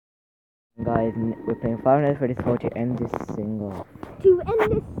Guys, we're playing Five Nights at Freddy's to end this single. To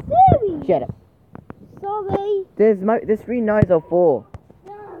end this series! Shut up. Sorry. There's 3 nights or 4.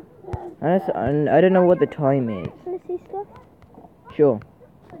 And I don't know what the time is. Can I see stuff? Sure.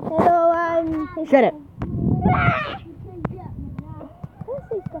 Hello, Shut up. Can I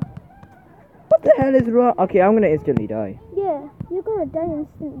see stuff? What the hell is wrong? Okay, I'm gonna instantly die. Yeah, you're gonna die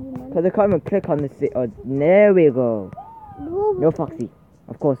instantly, man. Cause I can't even click on the oh, there we go. No, No Foxy.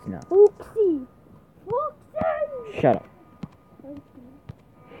 Of course not. Foxy. Foxy! Shut up.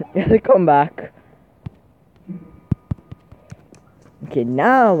 Come back. Okay,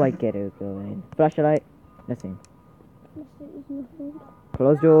 now I get it going. Flashlight. Nothing.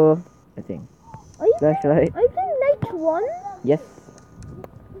 Close door. Nothing. Flashlight. Are you playing night 1? Yes.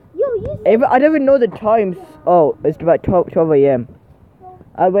 Yo, you I don't even know the times. Oh, it's about 12 a.m.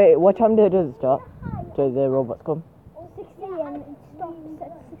 Wait, what time does it start? So the robots come? 6 a.m. It stops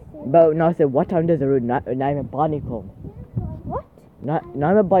at 6 a.m. But no, I said, what time does the Naima Bunny come? What?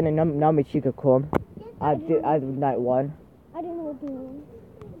 Naima Bunny and Naima Chica come at night 1. I don't know what you mean.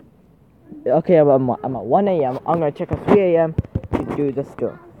 Okay, I'm at 1 a.m. I'm gonna check at 3 a.m. to do the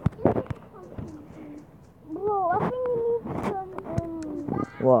stuff. Bro, I think you need some,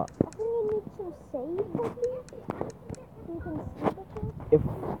 What? I think you need some save, probably. So you can save it. If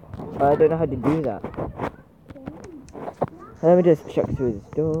I don't know how to do that. Let me just check through this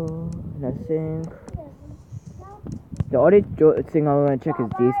door. Nothing. The only thing I'm gonna check is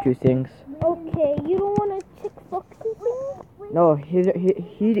these 2 things. Okay, you don't wanna check Foxy thing? No, he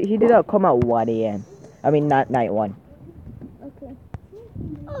did not come at 1 a.m. I mean, not night 1. Okay.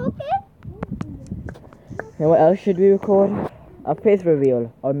 Oh, okay. And what else should we record? A face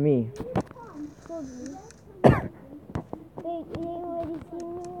reveal on me. Probably. Wait, you ain't already seen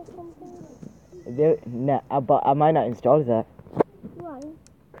me or something? Nah, but I might not install that. Why?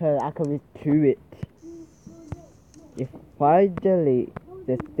 Cause I can do it. If I delete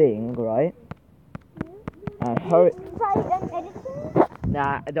the thing, right? And hurry. Try editing?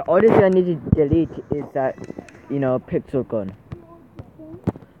 Nah, the only thing I need to delete is that, pixel gun.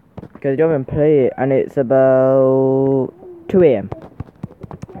 Because I don't even play it, and it's about 2 a.m.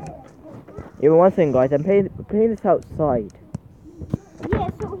 Even one thing, guys, I'm playing this outside. Yeah,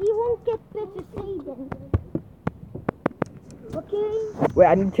 so he won't get better saving. Okay? Wait,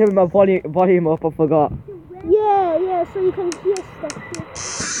 I need to turn my volume up, I forgot. Yeah, so you can hear stuff. Yeah.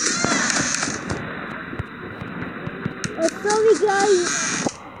 Oh, sorry, guys.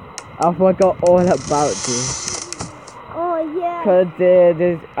 I forgot all about this. Oh, yeah. Cause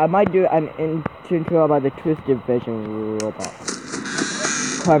I might do an intro about the Twisted Vision robot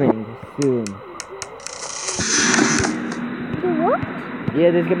coming soon. The what? Yeah,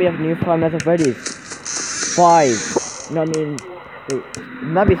 there's gonna be a new Five Nights at Freddy's. 5. No, I mean, wait,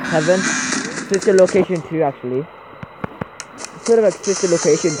 maybe 7. Sister Location 2, actually. Sort of like Sister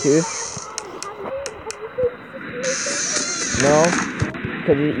Location 2. No,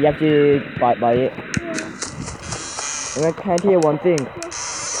 because you have to buy it. And I can't hear one thing.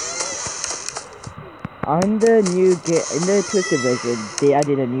 On the new in the Twisted version, they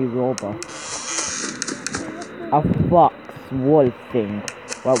added a new robot. A fox wolf thing.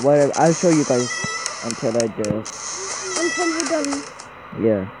 Well, whatever. I'll show you guys until I do. Until you're done.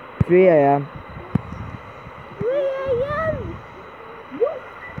 Yeah. 3 a.m. 3 a.m.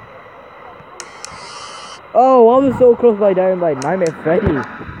 Oh, I was so close by dying by Nightmare Freddy. Oh,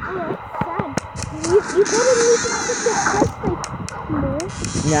 that's sad. You gotta need to put the flashlight more.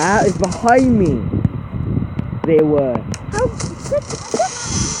 Nah, it's behind me. They were. How? No,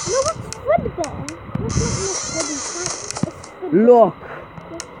 what's Fredbear? That's not Freddy. Look.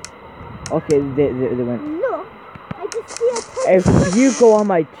 Okay, they went. Look, I just see a If you go on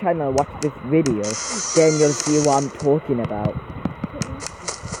my channel and watch this video, then you'll see what I'm talking about.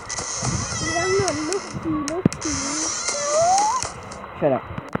 I'm not looking. Shut up.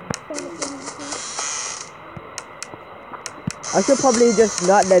 I should probably just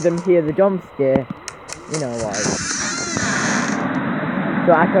not let them hear the jump scare. You know why.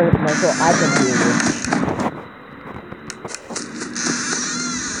 So I can hear it.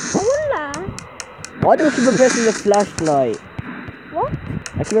 Why do I keep pressing the flashlight? What?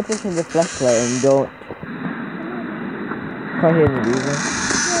 I keep pressing the flashlight and don't. Can't hear me either.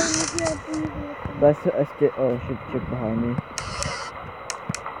 But I still. Oh, shit behind me.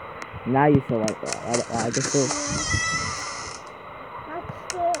 Now you feel like that. I just feel.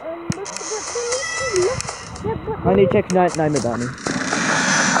 Honey, check Nightmare Bunny.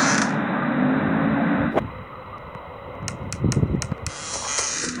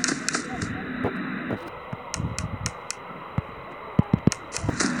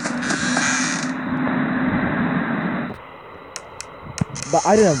 But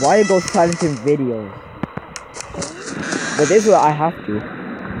I don't know why it goes silent in videos. But this is what I have to.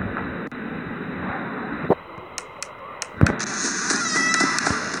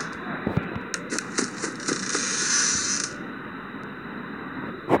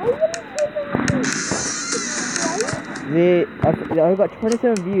 I got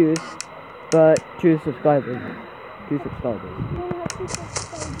 27 views, but 2 subscribers. 2 subscribers.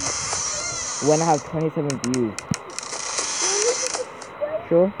 When I have 27 views.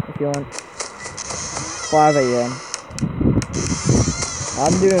 Sure, if you want. 5 a.m.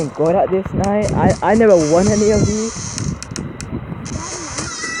 I'm doing good at this night. I never won any of these.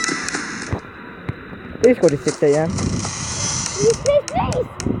 Please go to 6 a.m. Please.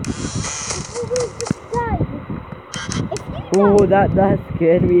 Oh, that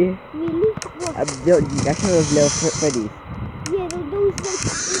scared me. Really? You actually those little Freddies. Yeah, those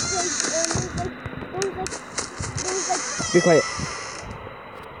Be quiet.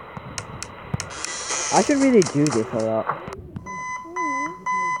 I should really do this a lot.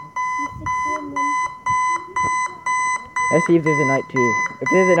 Let's see if there's a night 2. If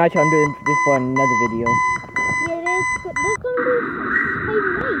there's a night 2, I'm doing this for another video. Yeah, there's gonna be 5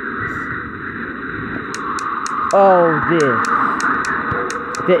 nights. Oh, this.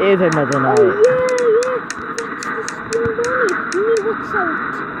 There is another night. Oh, yeah. That's the spring bunny. You mean what's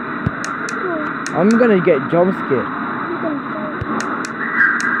out? Oh, I'm gonna get jump scared. you're gonna die.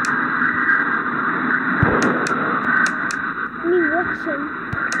 Me watching.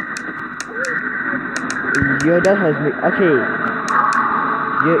 Your dad has me. Okay.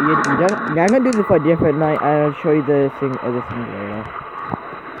 You done? Yeah, I'm gonna do this for a different night, and I'll show you the thing. Later.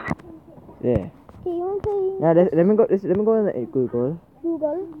 There. Okay, you want to play? Now let me go. Let me go on the Google.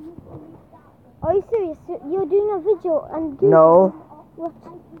 Google. Are you serious? You're doing a video and Google? No. What?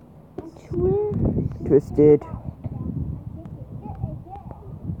 Twisted.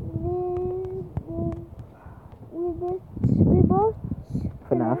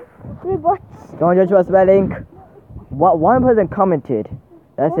 Fanaf. Robots. Don't judge my spelling. What one person commented.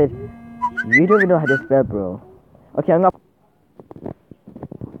 That said, you don't even know how to spell, bro. Okay, I'm gonna.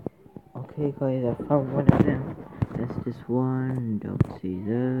 Okay, guys, I found one of them. That's this one. Don't see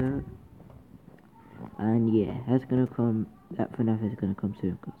that. And yeah, that's gonna come. That FNAF is gonna come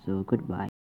soon. So goodbye.